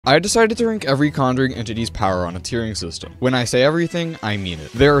I decided to rank every Conjuring entity's power on a tiering system. When I say everything, I mean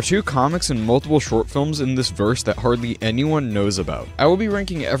it. There are 2 comics and multiple short films in this verse that hardly anyone knows about. I will be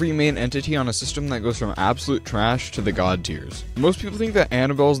ranking every main entity on a system that goes from absolute trash to the god tiers. Most people think that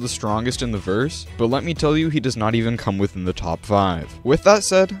Annabelle is the strongest in the verse, but let me tell you, he does not even come within the top 5. With that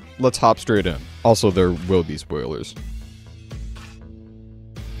said, let's hop straight in. Also, there will be spoilers.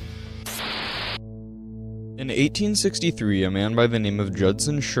 In 1863, a man by the name of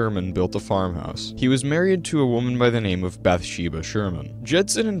Judson Sherman built a farmhouse. He was married to a woman by the name of Bathsheba Sherman.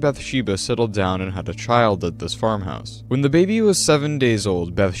 Judson and Bathsheba settled down and had a child at this farmhouse. When the baby was 7 days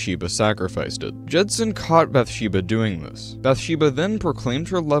old, Bathsheba sacrificed it. Judson caught Bathsheba doing this. Bathsheba then proclaimed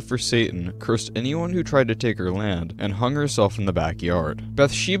her love for Satan, cursed anyone who tried to take her land, and hung herself in the backyard.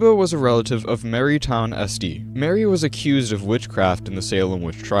 Bathsheba was a relative of Mary Town St. Mary was accused of witchcraft in the Salem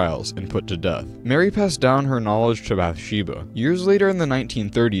witch trials and put to death. Mary passed down her knowledge to Bathsheba. Years later in the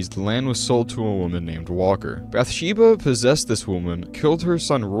 1930s, the land was sold to a woman named Walker. Bathsheba possessed this woman, killed her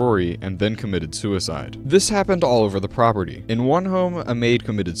son Rory, and then committed suicide. This happened all over the property. In one home, a maid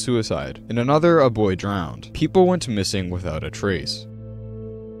committed suicide. In another, a boy drowned. People went missing without a trace.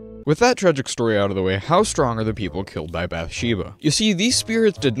 With that tragic story out of the way, how strong are the people killed by Bathsheba? You see, these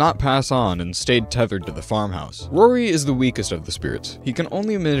spirits did not pass on and stayed tethered to the farmhouse. Rory is the weakest of the spirits. He can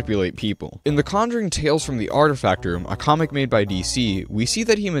only manipulate people. In the Conjuring Tales from the Artifact Room, a comic made by DC, we see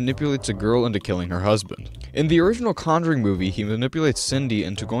that he manipulates a girl into killing her husband. In the original Conjuring movie, he manipulates Cindy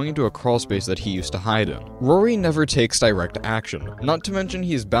into going into a crawl space that he used to hide in. Rory never takes direct action, not to mention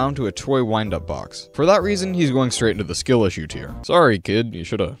he is bound to a toy wind-up box. For that reason, he's going straight into the skill issue tier. Sorry kid, you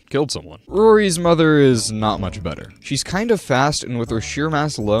should've killed someone. Rory's mother is not much better. She's kind of fast, and with her sheer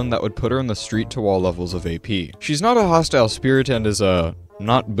mass alone, that would put her in the street-to-wall levels of AP. She's not a hostile spirit and is,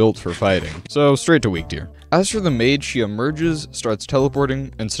 not built for fighting, so straight to weak tier. As for the maid, she emerges, starts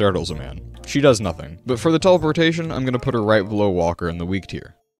teleporting, and startles a man. She does nothing, but for the teleportation, I'm gonna put her right below Walker in the weak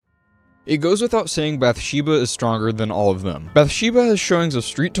tier. It goes without saying Bathsheba is stronger than all of them. Bathsheba has showings of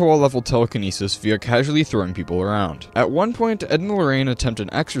street-to-wall level telekinesis via casually throwing people around. At one point, Ed and Lorraine attempt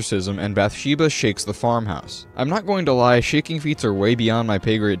an exorcism and Bathsheba shakes the farmhouse. I'm not going to lie, shaking feats are way beyond my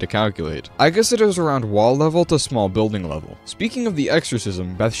pay grade to calculate. I guess it is around wall level to small building level. Speaking of the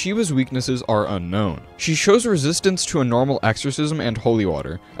exorcism, Bathsheba's weaknesses are unknown. She shows resistance to a normal exorcism and holy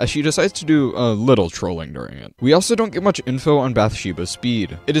water, as she decides to do a little trolling during it. We also don't get much info on Bathsheba's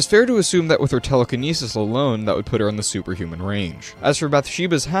speed. It is fair to assume that with her telekinesis alone, that would put her in the superhuman range. As for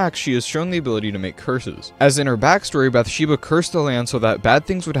Bathsheba's hacks, she has shown the ability to make curses. As in her backstory, Bathsheba cursed the land so that bad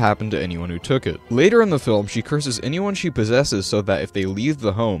things would happen to anyone who took it. Later in the film, she curses anyone she possesses so that if they leave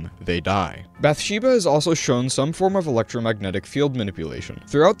the home, they die. Bathsheba has also shown some form of electromagnetic field manipulation.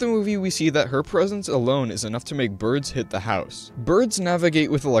 Throughout the movie, we see that her presence alone is enough to make birds hit the house. Birds navigate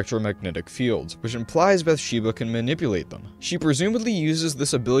with electromagnetic fields, which implies Bathsheba can manipulate them. She presumably uses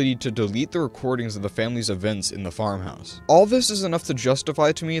this ability to delete the recordings of the family's events in the farmhouse. All this is enough to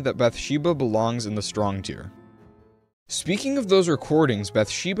justify to me that Bathsheba belongs in the strong tier. Speaking of those recordings,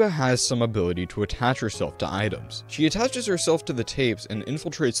 Bathsheba has some ability to attach herself to items. She attaches herself to the tapes and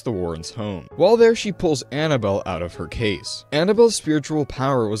infiltrates the Warrens' home. While there, she pulls Annabelle out of her case. Annabelle's spiritual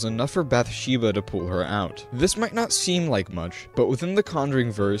power was enough for Bathsheba to pull her out. This might not seem like much, but within the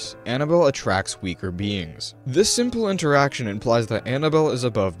Conjuring verse, Annabelle attracts weaker beings. This simple interaction implies that Annabelle is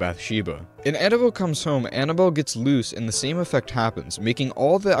above Bathsheba. In Annabelle Comes Home, Annabelle gets loose and the same effect happens, making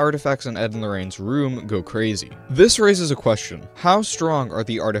all the artifacts in Ed and Lorraine's room go crazy. This raises a question. How strong are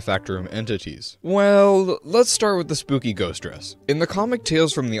the Artifact Room entities? Well, let's start with the spooky ghost dress. In the comic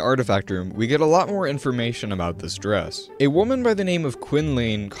Tales from the Artifact Room, we get a lot more information about this dress. A woman by the name of Quinn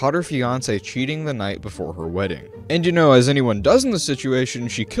Lane caught her fiancé cheating the night before her wedding. And you know, as anyone does in this situation,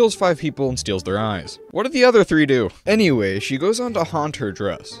 she kills 5 people and steals their eyes. What did the other 3 do? Anyway, she goes on to haunt her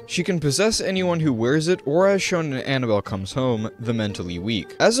dress. She can possess anyone who wears it, or as shown in Annabelle Comes Home, the mentally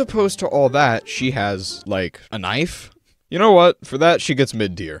weak. As opposed to all that, she has, like, a knife? You know what? For that, she gets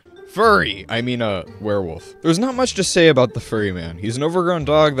mid-tier. Furry! I mean, werewolf. There's not much to say about the furry man. He's an overgrown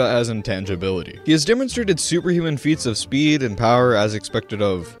dog that has intangibility. He has demonstrated superhuman feats of speed and power as expected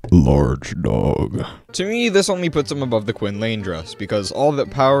of large dog. To me, this only puts him above the Quinn Lane dress, because all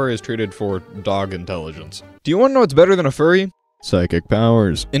that power is traded for dog intelligence. Do you want to know what's better than a furry? Psychic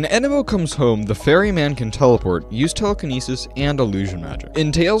powers. In Annabelle Comes Home, the ferryman can teleport, use telekinesis, and illusion magic.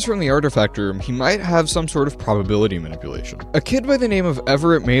 In Tales from the Artifact Room, he might have some sort of probability manipulation. A kid by the name of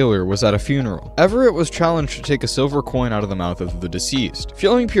Everett Mailer was at a funeral. Everett was challenged to take a silver coin out of the mouth of the deceased.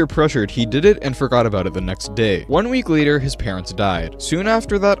 Feeling peer pressured, he did it and forgot about it the next day. 1 week later, his parents died. Soon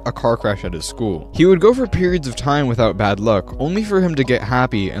after that, a car crash at his school. He would go for periods of time without bad luck, only for him to get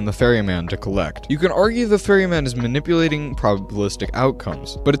happy and the ferryman to collect. You can argue the ferryman is manipulating probabilistic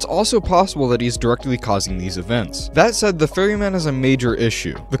outcomes, but it's also possible that he's directly causing these events. That said, the ferryman is a major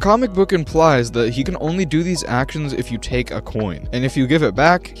issue. The comic book implies that he can only do these actions if you take a coin, and if you give it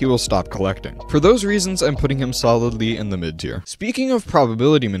back, he will stop collecting. For those reasons, I'm putting him solidly in the mid-tier. Speaking of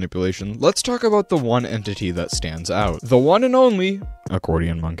probability manipulation, let's talk about the one entity that stands out. The one and only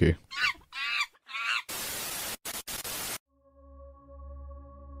accordion monkey.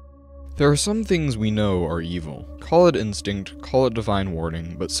 There are some things we know are evil. Call it instinct, call it divine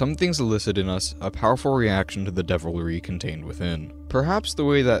warning, but some things elicit in us a powerful reaction to the devilry contained within. Perhaps the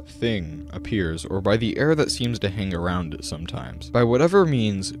way that thing appears, or by the air that seems to hang around it sometimes. By whatever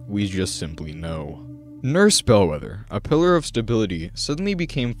means, we just simply know. Nurse Bellwether, a pillar of stability, suddenly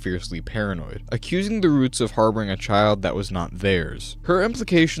became fiercely paranoid, accusing the Roots of harboring a child that was not theirs. Her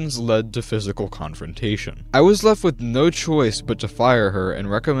implications led to physical confrontation. I was left with no choice but to fire her and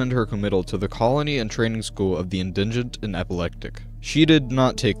recommend her committal to the colony and training school of the indigent and epileptic. She did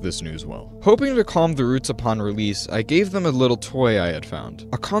not take this news well. Hoping to calm the Roots upon release, I gave them a little toy I had found,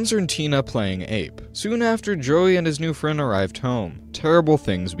 a concertina playing ape. Soon after, Joey and his new friend arrived home. Terrible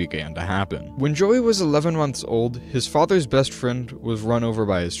things began to happen. When Joey was 11 months old, his father's best friend was run over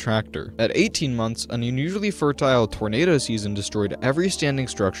by his tractor. At 18 months, an unusually fertile tornado season destroyed every standing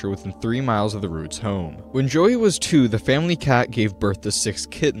structure within 3 miles of the Roots' home. When Joey was 2, the family cat gave birth to 6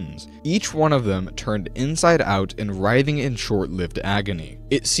 kittens. Each one of them turned inside out and writhing in short-lived agony.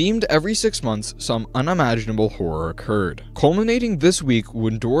 It seemed every 6 months some unimaginable horror occurred, culminating this week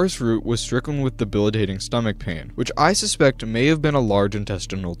when Doris Root was stricken with debilitating stomach pain, which I suspect may have been a large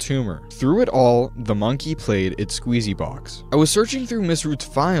intestinal tumor. Through it all, the monkey played its squeezy box. I was searching through Miss Root's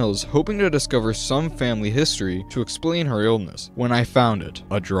files, hoping to discover some family history to explain her illness, when I found it,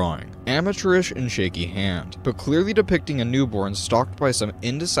 a drawing. Amateurish and shaky hand, but clearly depicting a newborn stalked by some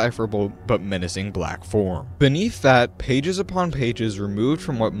indecipherable but menacing black form. Beneath that, pages upon pages removed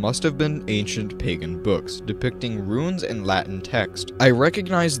from what must have been ancient pagan books, depicting runes and Latin text. I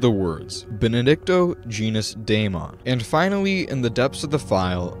recognized the words, Benedicto Genus Daemon, and finally, in the depths of the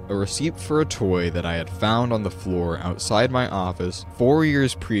file, a receipt for a toy that I had found on the floor outside my office 4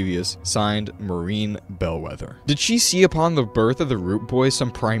 years previous, signed Maureen Bellwether. Did she see upon the birth of the Root Boy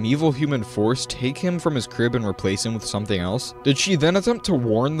some primeval human force take him from his crib and replace him with something else? Did she then attempt to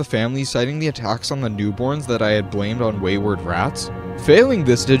warn the family, citing the attacks on the newborns that I had blamed on wayward rats? Failing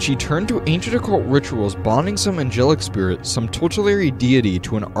this, did she turn to ancient occult rituals, bonding some angelic spirit, some tutelary deity,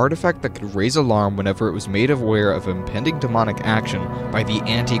 to an artifact that could raise alarm whenever it was made aware of impending demonic action by the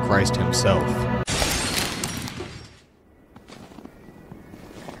Antichrist himself?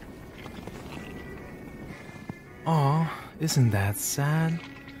 Aw, isn't that sad?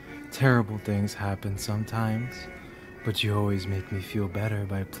 Terrible things happen sometimes, but you always make me feel better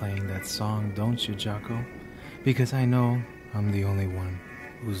by playing that song, don't you, Jocko? Because I know I'm the only one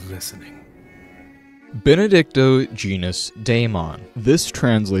who's listening. Benedicto Genus Daemon. This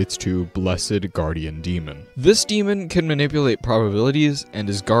translates to Blessed Guardian Demon. This demon can manipulate probabilities and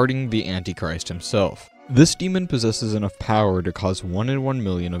is guarding the Antichrist himself. This demon possesses enough power to cause 1 in 1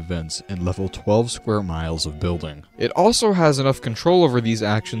 million events and level 12 square miles of building. It also has enough control over these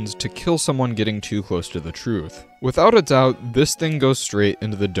actions to kill someone getting too close to the truth. Without a doubt, this thing goes straight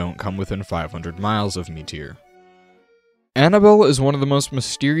into the don't come within 500 miles of me tier. Annabelle is one of the most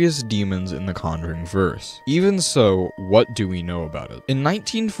mysterious demons in the Conjuring verse. Even so, what do we know about it? In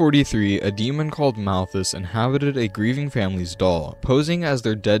 1943, a demon called Malthus inhabited a grieving family's doll, posing as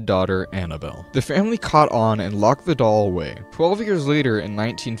their dead daughter, Annabelle. The family caught on and locked the doll away. 12 years later, in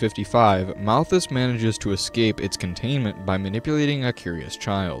 1955, Malthus manages to escape its containment by manipulating a curious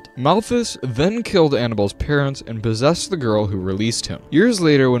child. Malthus then killed Annabelle's parents and possessed the girl who released him. Years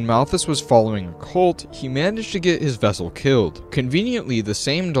later, when Malthus was following a cult, he managed to get his vessel killed. Conveniently, the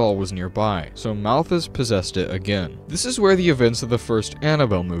same doll was nearby, so Malthus possessed it again. This is where the events of the first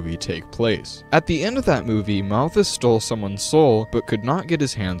Annabelle movie take place. At the end of that movie, Malthus stole someone's soul, but could not get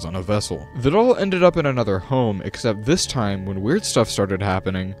his hands on a vessel. The doll ended up in another home, except this time, when weird stuff started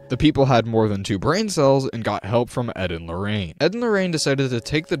happening, the people had more than 2 brain cells and got help from Ed and Lorraine. Ed and Lorraine decided to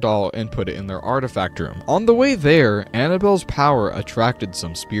take the doll and put it in their artifact room. On the way there, Annabelle's power attracted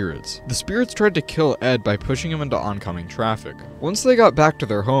some spirits. The spirits tried to kill Ed by pushing him into oncoming traffic. Once they got back to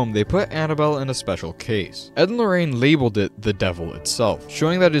their home, they put Annabelle in a special case. Ed and Lorraine labeled it the devil itself,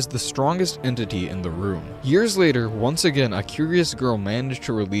 showing that it is the strongest entity in the room. Years later, once again, a curious girl managed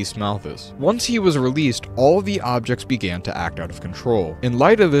to release Malthus. Once he was released, all of the objects began to act out of control. In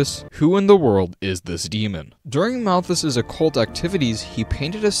light of this, who in the world is this demon? During Malthus's occult activities, he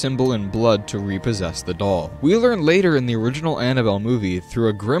painted a symbol in blood to repossess the doll. We learn later in the original Annabelle movie through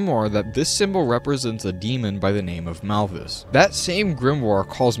a grimoire that this symbol represents a demon by the name of Malthus. That same grimoire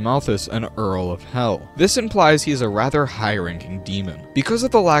calls Malthus an Earl of Hell. This implies he is a rather high-ranking demon. Because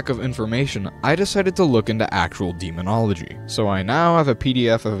of the lack of information, I decided to look into actual demonology. So I now have a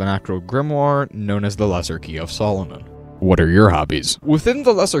PDF of an actual grimoire known as the Lesser Key of Solomon. What are your hobbies? Within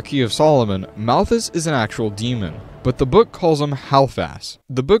the Lesser Key of Solomon, Malthus is an actual demon, but the book calls him Halfas.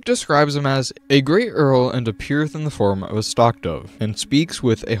 The book describes him as a great earl and appeareth in the form of a stock dove, and speaks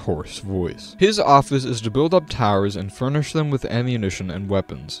with a hoarse voice. His office is to build up towers and furnish them with ammunition and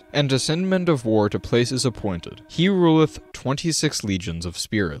weapons, and to send men of war to places appointed. He ruleth 26 legions of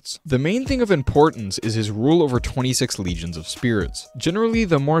spirits. The main thing of importance is his rule over 26 legions of spirits. Generally,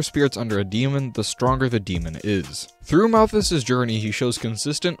 the more spirits under a demon, the stronger the demon is. Through Malthus's journey, he shows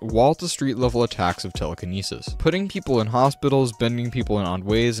consistent wall-to-street level attacks of telekinesis, putting people in hospitals, bending people in odd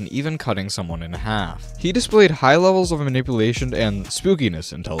ways, and even cutting someone in half. He displayed high levels of manipulation and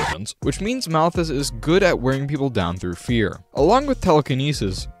spookiness intelligence, which means Malthus is good at wearing people down through fear. Along with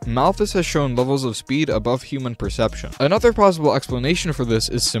telekinesis, Malthus has shown levels of speed above human perception. Another possible explanation for this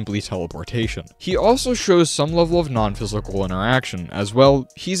is simply teleportation. He also shows some level of non-physical interaction. As well,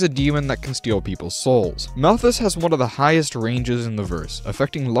 he's a demon that can steal people's souls. Malthus has one of the highest ranges in the verse,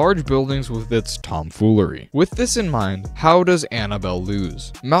 affecting large buildings with its tomfoolery. With this in mind, how does Annabelle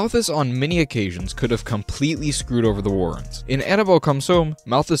lose? Malthus on many occasions could have completely screwed over the Warrens. In Annabelle Comes Home,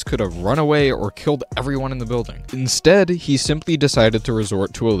 Malthus could have run away or killed everyone in the building. Instead, he simply decided to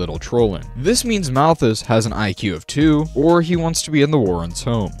resort to a little trolling. This means Malthus has an IQ of 2, or he wants to be in the Warrens'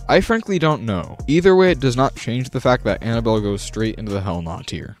 home. I frankly don't know. Either way, it does not change the fact that Annabelle goes straight into the Hell Knot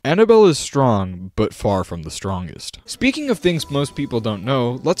tier. Annabelle is strong, but far from the strongest. Speaking of things most people don't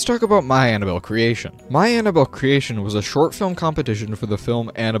know, let's talk about My Annabelle Creation. My Annabelle Creation was a short film competition for the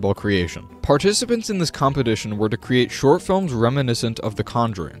film Annabelle Creation. Participants in this competition were to create short films reminiscent of The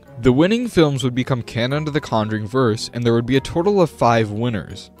Conjuring. The winning films would become canon to the Conjuring verse, and there would be a total of 5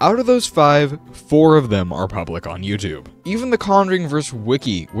 winners. Out of those 5, 4 of them are public on YouTube. Even the Conjuring verse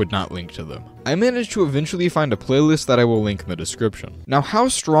wiki would not link to them. I managed to eventually find a playlist that I will link in the description. Now, how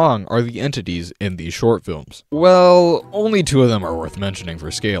strong are the entities in these short films? Well, only 2 of them are worth mentioning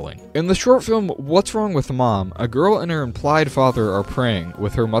for scaling. In the short film What's Wrong with Mom, a girl and her implied father are praying,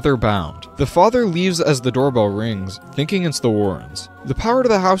 with her mother bound. The father leaves as the doorbell rings, thinking it's the Warrens. The power to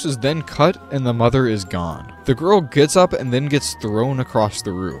the house is then cut and the mother is gone. The girl gets up and then gets thrown across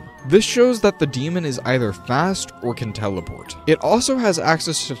the room. This shows that the demon is either fast or can teleport. It also has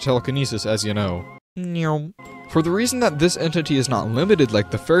access to telekinesis, as you know. For the reason that this entity is not limited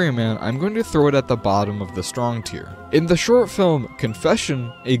like the ferryman, I'm going to throw it at the bottom of the strong tier. In the short film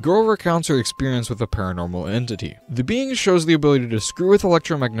Confession, a girl recounts her experience with a paranormal entity. The being shows the ability to screw with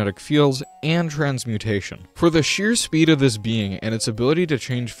electromagnetic fields and transmutation. For the sheer speed of this being and its ability to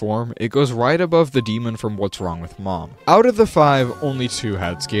change form, it goes right above the demon from What's Wrong with Mom. Out of the 5, only 2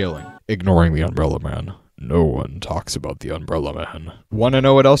 had scaling. Ignoring the Umbrella Man. No one talks about the Umbrella Man. Wanna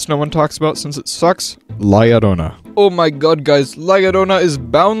know what else no one talks about since it sucks? La Llorona. Oh my god, guys, La Llorona is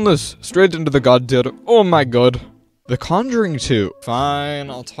boundless! Straight into the god tier. Oh my god. The Conjuring 2.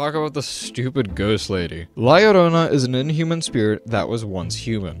 Fine, I'll talk about the stupid ghost lady. La Llorona is an inhuman spirit that was once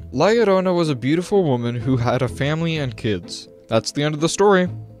human. La Llorona was a beautiful woman who had a family and kids. That's the end of the story.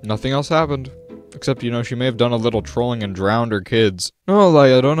 Nothing else happened. Except, you know, she may have done a little trolling and drowned her kids. No, La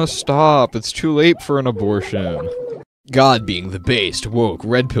Llorona, stop. It's too late for an abortion. God, being the based, woke,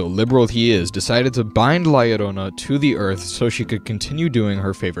 red pill liberal he is, decided to bind La Llorona to the earth so she could continue doing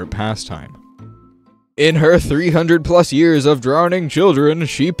her favorite pastime. In her 300 plus years of drowning children,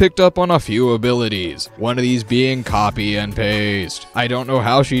 she picked up on a few abilities. One of these being copy and paste. I don't know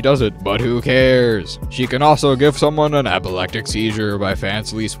how she does it, but who cares? She can also give someone an epileptic seizure by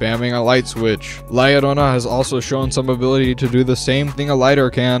fancily spamming a light switch. La Llorona has also shown some ability to do the same thing a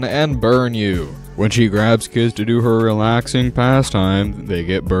lighter can and burn you. When she grabs kids to do her relaxing pastime, they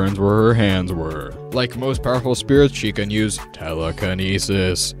get burns where her hands were. Like most powerful spirits, she can use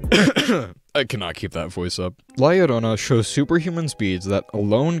telekinesis. I cannot keep that voice up. Llorona shows superhuman speeds that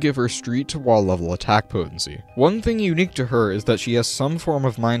alone give her street-to-wall level attack potency. One thing unique to her is that she has some form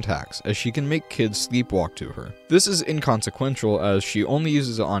of mind hacks, as she can make kids sleepwalk to her. This is inconsequential as she only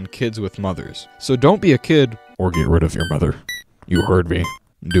uses it on kids with mothers. So don't be a kid, or get rid of your mother. You heard me.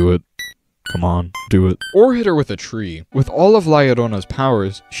 Do it. Come on, do it. Or hit her with a tree. With all of Llorona's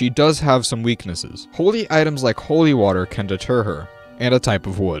powers, she does have some weaknesses. Holy items like holy water can deter her, and a type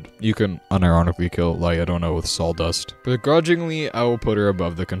of wood. You can unironically kill Llorona with sawdust. Begrudgingly, I will put her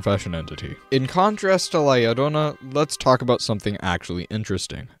above the confession entity. In contrast to Llorona, let's talk about something actually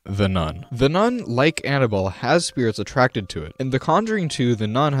interesting. The nun. The nun, like Annabelle, has spirits attracted to it. In The Conjuring 2, the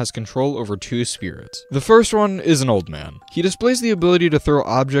nun has control over 2 spirits. The first one is an old man. He displays the ability to throw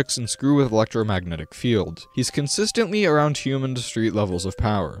objects and screw with electromagnetic fields. He's consistently around human to street levels of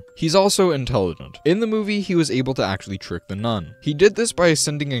power. He's also intelligent. In the movie, he was able to actually trick the nun. He did this by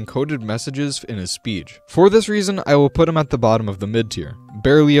sending encoded messages in his speech. For this reason, I will put him at the bottom of the mid-tier,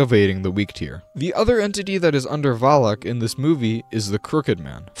 barely evading the weak tier. The other entity that is under Valak in this movie is the Crooked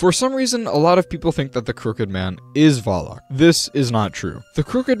Man. For some reason, a lot of people think that the Crooked Man is Valak. This is not true. The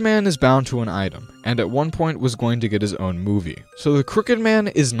Crooked Man is bound to an item, and at one point was going to get his own movie. So the Crooked Man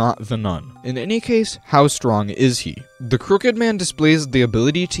is not the nun. In any case, how strong is he? The Crooked Man displays the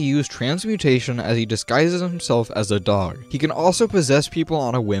ability to use transmutation as he disguises himself as a dog. He can also possess people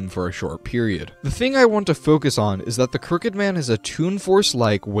on a whim for a short period. The thing I want to focus on is that the Crooked Man has a Toon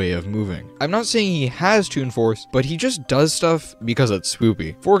Force-like way of moving. I'm not saying he has Toon Force, but he just does stuff because it's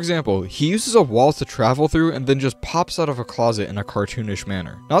swoopy. For example, he uses a wall to travel through and then just pops out of a closet in a cartoonish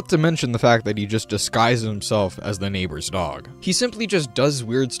manner. Not to mention the fact that he just disguises himself as the neighbor's dog. He simply just does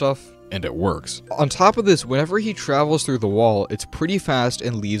weird stuff, and it works. On top of this, whenever he travels through the wall, it's pretty fast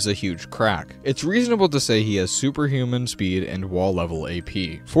and leaves a huge crack. It's reasonable to say he has superhuman speed and wall level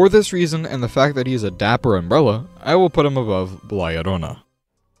AP. For this reason, and the fact that he is a dapper umbrella, I will put him above Llorona.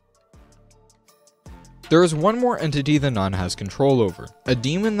 There is one more entity the nun has control over, a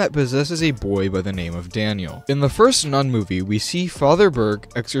demon that possesses a boy by the name of Daniel. In the first Nun movie, we see Father Berg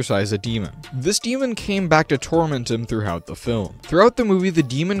exorcise a demon. This demon came back to torment him throughout the film. Throughout the movie, the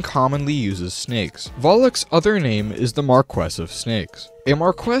demon commonly uses snakes. Valak's other name is the Marquess of Snakes. A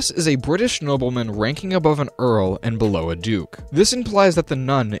Marquess is a British nobleman ranking above an earl and below a duke. This implies that the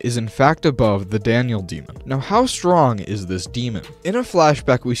nun is in fact above the Daniel demon. Now, how strong is this demon? In a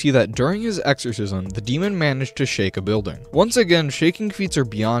flashback, we see that during his exorcism, the demon managed to shake a building. Once again, shaking feats are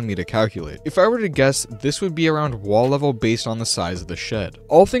beyond me to calculate. If I were to guess, this would be around wall level based on the size of the shed.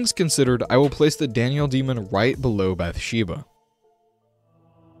 All things considered, I will place the Daniel demon right below Bathsheba.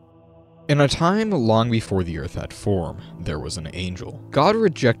 In a time long before the earth had form, there was an angel. God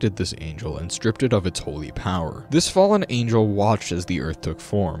rejected this angel and stripped it of its holy power. This fallen angel watched as the earth took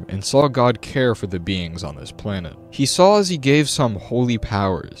form and saw God care for the beings on this planet. He saw as he gave some holy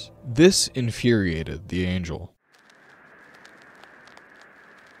powers. This infuriated the angel.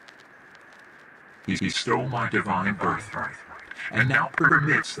 He stole my divine birthright, and now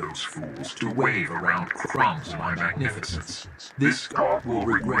permits those fools to wave around crumbs of my magnificence. This God will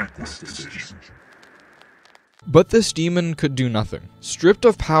regret this decision. But this demon could do nothing. Stripped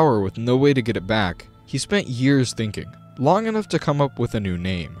of power with no way to get it back, he spent years thinking, long enough to come up with a new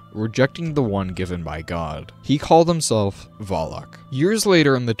name, rejecting the one given by God. He called himself Valak. Years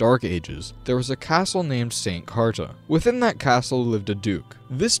later in the Dark Ages, there was a castle named St. Carta. Within that castle lived a duke.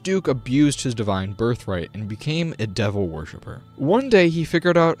 This duke abused his divine birthright and became a devil worshipper. One day he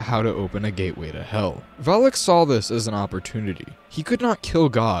figured out how to open a gateway to hell. Valak saw this as an opportunity. He could not kill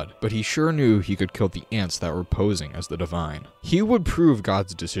God, but he sure knew he could kill the ants that were posing as the divine. He would prove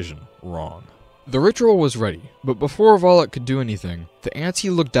God's decision wrong. The ritual was ready, but before Valak could do anything, the ants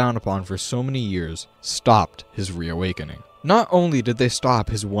he looked down upon for so many years stopped his reawakening. Not only did they stop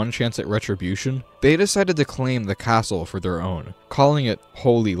his one chance at retribution, they decided to claim the castle for their own, calling it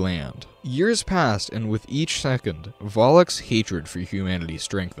Holy Land. Years passed, and with each second, Valak's hatred for humanity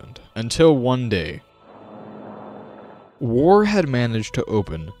strengthened, until one day, war had managed to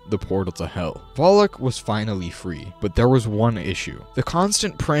open the portal to hell. Valak was finally free, but there was one issue. The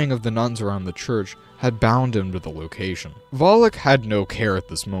constant praying of the nuns around the church had bound him to the location. Valak had no care at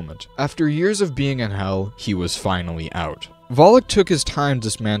this moment. After years of being in hell, he was finally out. Valak took his time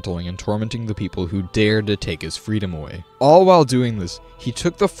dismantling and tormenting the people who dared to take his freedom away. All while doing this, he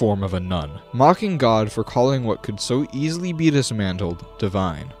took the form of a nun, mocking God for calling what could so easily be dismantled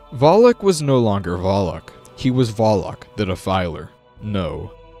divine. Valak was no longer Valak. He was Valak, the Defiler.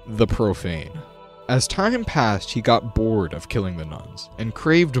 No, the Profane. As time passed, he got bored of killing the nuns, and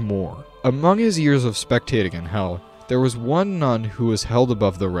craved more. Among his years of spectating in hell, there was one nun who was held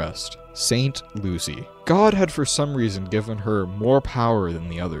above the rest, Saint Lucy. God had for some reason given her more power than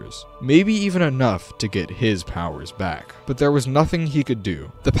the others, maybe even enough to get his powers back. But there was nothing he could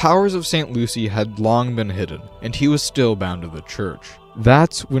do. The powers of Saint Lucy had long been hidden, and he was still bound to the church.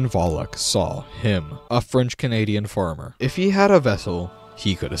 That's when Volok saw him, a French-Canadian farmer. If he had a vessel,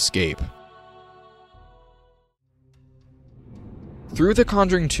 he could escape. Through The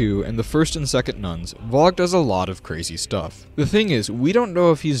Conjuring 2 and the first and second nuns, Volok does a lot of crazy stuff. The thing is, we don't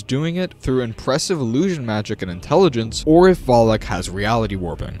know if he's doing it through impressive illusion magic and intelligence, or if Volok has reality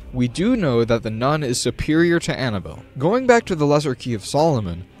warping. We do know that the nun is superior to Annabelle. Going back to the Lesser Key of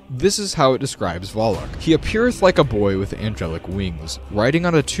Solomon, this is how it describes Volok. He appeareth like a boy with angelic wings, riding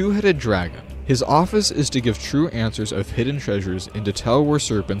on a two-headed dragon. His office is to give true answers of hidden treasures and to tell where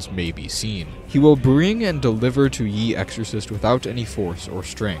serpents may be seen. He will bring and deliver to ye exorcist without any force or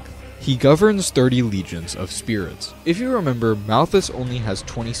strength. He governs 30 legions of spirits. If you remember, Malthus only has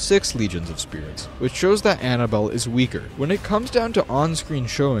 26 legions of spirits, which shows that Annabelle is weaker. When it comes down to on-screen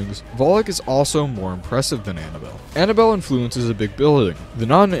showings, Volok is also more impressive than Annabelle. Annabelle influences a big building. The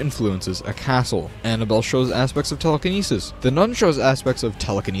nun influences a castle. Annabelle shows aspects of telekinesis. The nun shows aspects of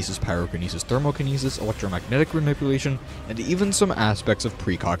telekinesis, pyrokinesis, thermokinesis, electromagnetic manipulation, and even some aspects of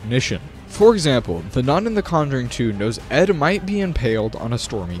precognition. For example, the nun in The Conjuring 2 knows Ed might be impaled on a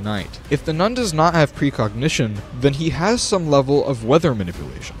stormy night. If the nun does not have precognition, then he has some level of weather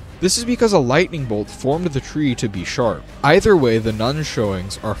manipulation. This is because a lightning bolt formed the tree to be sharp. Either way, the nun's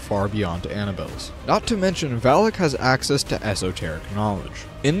showings are far beyond Annabelle's. Not to mention, Volok has access to esoteric knowledge.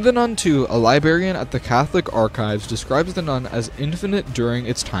 In The Nun 2, a librarian at the Catholic Archives describes the nun as infinite during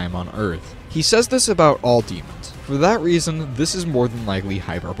its time on Earth. He says this about all demons. For that reason, this is more than likely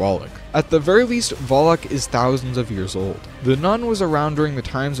hyperbolic. At the very least, Volok is thousands of years old. The nun was around during the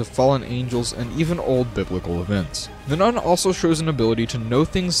times of fallen angels and even old biblical events. The nun also shows an ability to know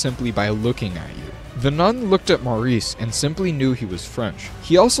things simply by looking at you. The nun looked at Maurice and simply knew he was French.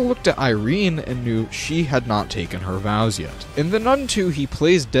 He also looked at Irene and knew she had not taken her vows yet. In The Nun 2, he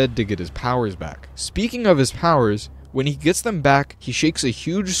plays dead to get his powers back. Speaking of his powers, when he gets them back, he shakes a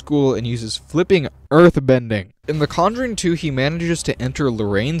huge school and uses flipping earthbending. In The Conjuring 2, he manages to enter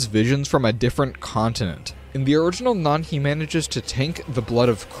Lorraine's visions from a different continent. In the original Nun, he manages to tank the blood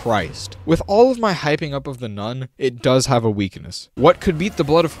of Christ. With all of my hyping up of the Nun, it does have a weakness. What could beat the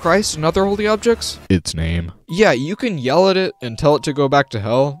blood of Christ and other holy objects? Its name. Yeah, you can yell at it and tell it to go back to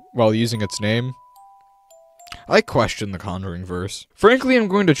hell while using its name. I question the Conjuring verse. Frankly, I'm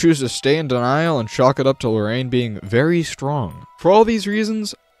going to choose to stay in denial and chalk it up to Lorraine being very strong. For all these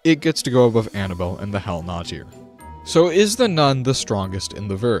reasons, it gets to go above Annabelle and the Hell Not tier. So is the Nun the strongest in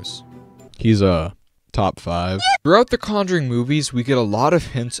the verse? He's top 5. Throughout the Conjuring movies, we get a lot of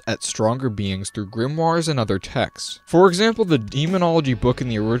hints at stronger beings through grimoires and other texts. For example, the demonology book in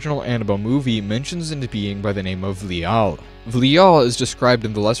the original Annabelle movie mentions a being by the name of Vlial. Vlial is described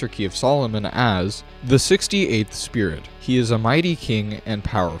in the Lesser Key of Solomon as the 68th spirit. He is a mighty king and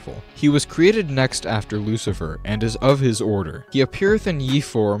powerful. He was created next after Lucifer, and is of his order. He appeareth in ye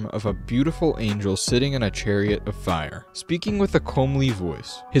form of a beautiful angel sitting in a chariot of fire, speaking with a comely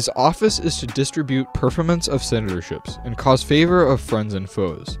voice. His office is to distribute preferments of senatorships, and cause favor of friends and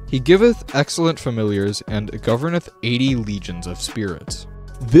foes. He giveth excellent familiars, and governeth 80 legions of spirits.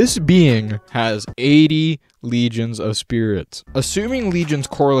 This being has 80 legions of spirits. Assuming legions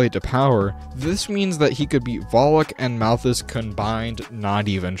correlate to power, this means that he could beat Volok and Malthus combined, not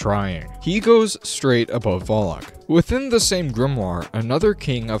even trying. He goes straight above Volok. Within the same grimoire, another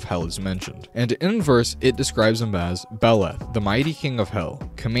king of hell is mentioned, and in verse it describes him as Beleth, the mighty king of hell,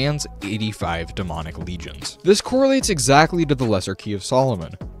 commands 85 demonic legions. This correlates exactly to the Lesser Key of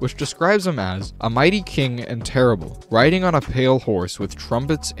Solomon, which describes him as a mighty king and terrible, riding on a pale horse with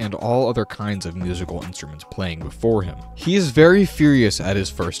trumpets and all other kinds of musical instruments playing before him. He is very furious at his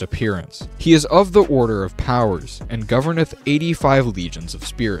first appearance. He is of the order of powers, and governeth 85 legions of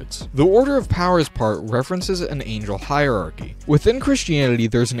spirits. The order of powers part references an angel hierarchy. Within Christianity,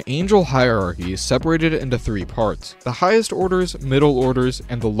 there's an angel hierarchy separated into 3 parts: the highest orders, middle orders,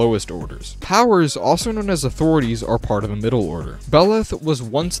 and the lowest orders. Powers, also known as authorities, are part of the middle order. Beleth was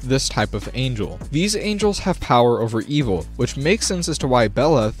once this type of angel. These angels have power over evil, which makes sense as to why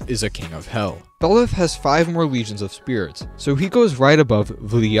Beleth is a king of hell. Beleth has 5 more legions of spirits, so he goes right above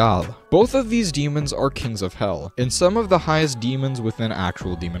Vlial. Both of these demons are kings of hell, and some of the highest demons within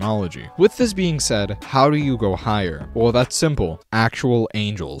actual demonology. With this being said, how do you go higher? Well, that's simple. Actual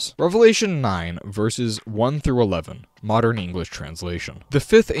angels. Revelation 9, verses 1 through 11. Modern English translation. The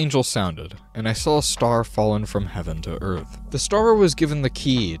fifth angel sounded, and I saw a star fallen from heaven to earth. The star was given the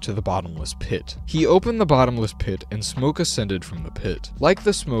key to the bottomless pit. He opened the bottomless pit, and smoke ascended from the pit, like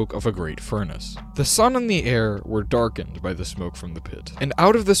the smoke of a great furnace. The sun and the air were darkened by the smoke from the pit, and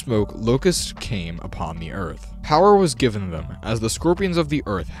out of the smoke locusts came upon the earth. Power was given them, as the scorpions of the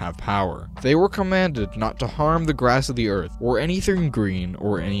earth have power. They were commanded not to harm the grass of the earth, or anything green,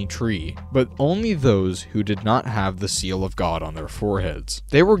 or any tree, but only those who did not have the seal of God on their foreheads.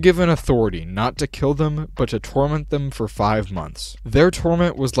 They were given authority not to kill them, but to torment them for 5 months. Their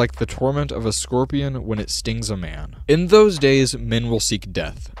torment was like the torment of a scorpion when it stings a man. In those days men will seek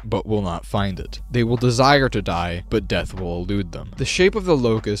death, but will not find it. They will desire to die, but death will elude them. The shape of the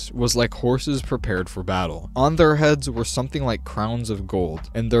locust was like horses prepared for battle. On their heads were something like crowns of gold,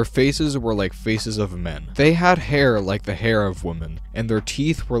 and their faces were like faces of men. They had hair like the hair of women, and their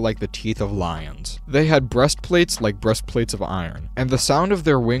teeth were like the teeth of lions. They had breastplates like breastplates of iron, and the sound of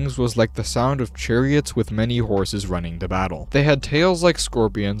their wings was like the sound of chariots with many horses running to battle. They had tails like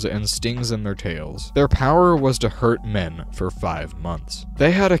scorpions and stings in their tails. Their power was to hurt men for 5 months.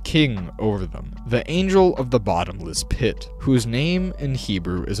 They had a king over them, the angel of the bottomless pit, whose name in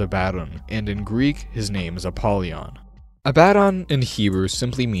Hebrew is Abaddon, and in Greek his name is Apollyon. Abaddon in Hebrew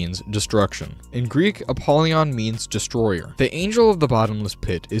simply means destruction. In Greek, Apollyon means destroyer. The angel of the bottomless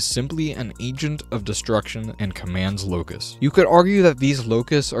pit is simply an agent of destruction and commands locusts. You could argue that these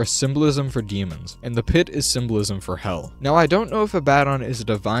locusts are symbolism for demons, and the pit is symbolism for hell. Now, I don't know if Abaddon is a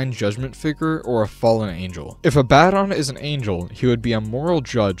divine judgment figure or a fallen angel. If Abaddon is an angel, he would be a moral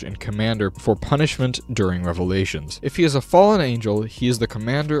judge and commander for punishment during Revelations. If he is a fallen angel, he is the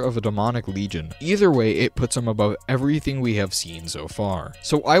commander of a demonic legion. Either way, it puts him above everything we have seen so far.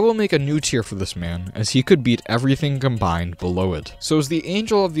 So I will make a new tier for this man, as he could beat everything combined below it. So is the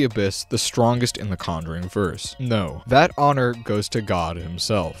Angel of the Abyss the strongest in the Conjuring verse? No. That honor goes to God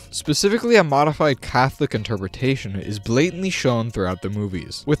himself. Specifically, a modified Catholic interpretation is blatantly shown throughout the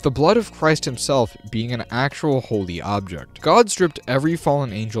movies, with the blood of Christ himself being an actual holy object. God stripped every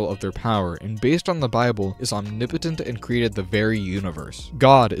fallen angel of their power, and based on the Bible, is omnipotent and created the very universe.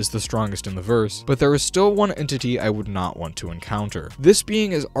 God is the strongest in the verse, but there is still one entity I would not want to encounter. This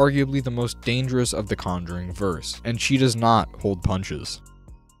being is arguably the most dangerous of the Conjuring verse, and she does not hold punches.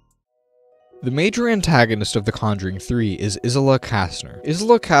 The major antagonist of The Conjuring 3 is Isla Kastner.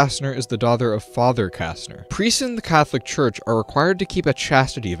 Isla Kastner is the daughter of Father Kastner. Priests in the Catholic Church are required to keep a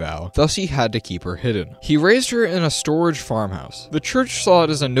chastity vow, thus he had to keep her hidden. He raised her in a storage farmhouse. The church saw it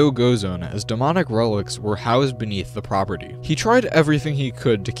as a no-go zone, as demonic relics were housed beneath the property. He tried everything he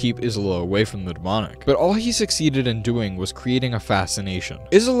could to keep Isla away from the demonic, but all he succeeded in doing was creating a fascination.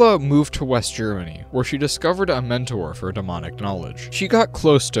 Isla moved to West Germany, where she discovered a mentor for demonic knowledge. She got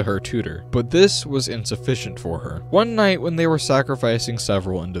close to her tutor, but this was insufficient for her. One night when they were sacrificing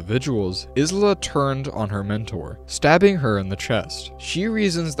several individuals, Isla turned on her mentor, stabbing her in the chest. She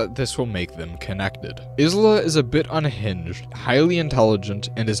reasons that this will make them connected. Isla is a bit unhinged, highly intelligent,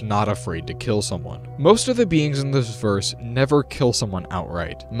 and is not afraid to kill someone. Most of the beings in this verse never kill someone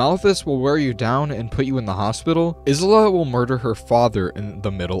outright. Malthus will wear you down and put you in the hospital. Isla will murder her father in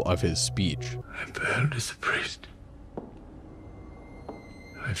the middle of his speech. I failed as a priest.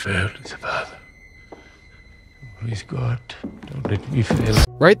 I failed as a father. Please, God, don't let me fail.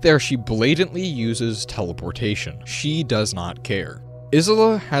 Right there, she blatantly uses teleportation. She does not care.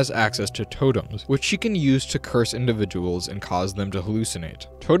 Isla has access to totems, which she can use to curse individuals and cause them to hallucinate.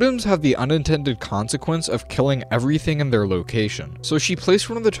 Totems have the unintended consequence of killing everything in their location, so she placed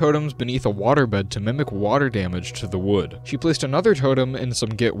one of the totems beneath a waterbed to mimic water damage to the wood. She placed another totem in some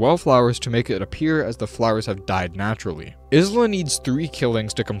get well flowers to make it appear as the flowers have died naturally. Isla needs 3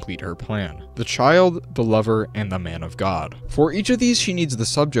 killings to complete her plan: the child, the lover, and the man of God. For each of these, she needs the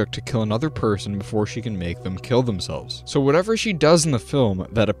subject to kill another person before she can make them kill themselves. So whatever she does in the film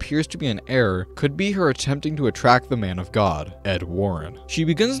that appears to be an error could be her attempting to attract the man of God, Ed Warren. She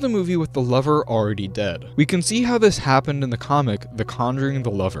begins the movie with the lover already dead. We can see how this happened in the comic The Conjuring the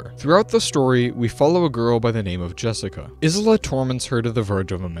Lover. Throughout the story, we follow a girl by the name of Jessica. Isla torments her to the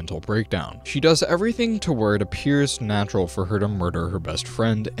verge of a mental breakdown. She does everything to where it appears natural for her to murder her best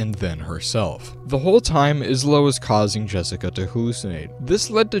friend and then herself. The whole time, Isla was causing Jessica to hallucinate. This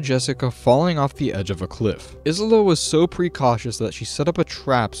led to Jessica falling off the edge of a cliff. Isla was so precautious that she set up a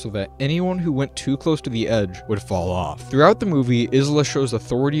trap so that anyone who went too close to the edge would fall off. Throughout the movie, Isla shows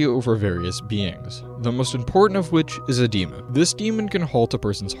authority over various beings, the most important of which is a demon. This demon can halt a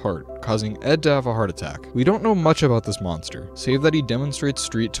person's heart, causing Ed to have a heart attack. We don't know much about this monster, save that he demonstrates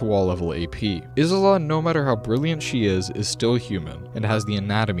street-to-wall level AP. Isla, no matter how brilliant she is still human, and has the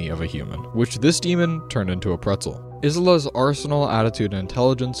anatomy of a human, which this demon turned into a pretzel. Isla's arsenal, attitude, and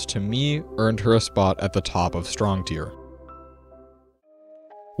intelligence, to me, earned her a spot at the top of strong tier.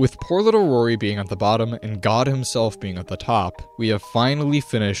 With poor little Rory being at the bottom and God himself being at the top, we have finally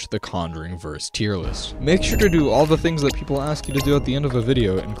finished the Conjuring verse tier list. Make sure to do all the things that people ask you to do at the end of a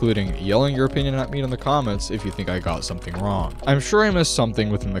video, including yelling your opinion at me in the comments if you think I got something wrong. I'm sure I missed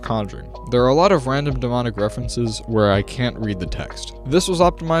something within the Conjuring. There are a lot of random demonic references where I can't read the text. This was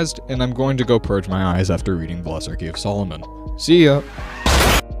optimized, and I'm going to go purge my eyes after reading the Lesser Key of Solomon. See ya!